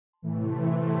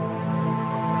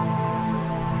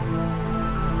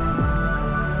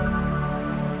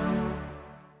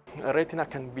retina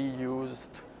can be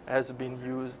used, has been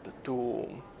used to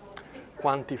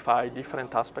quantify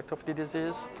different aspects of the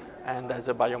disease and as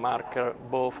a biomarker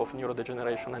both of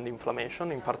neurodegeneration and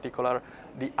inflammation. In particular,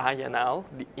 the INL,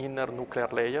 the inner nuclear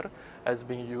layer, has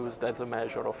been used as a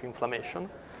measure of inflammation.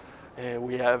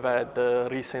 We have had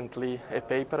recently a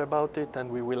paper about it, and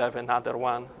we will have another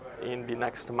one in the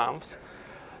next months.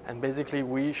 And basically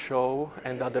we show,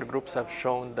 and other groups have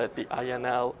shown, that the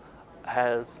INL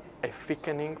has a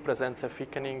thickening, presents a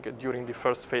thickening during the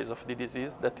first phase of the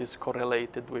disease that is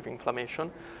correlated with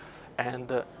inflammation,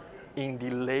 and in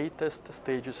the latest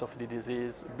stages of the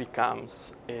disease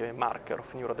becomes a marker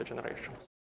of neurodegeneration.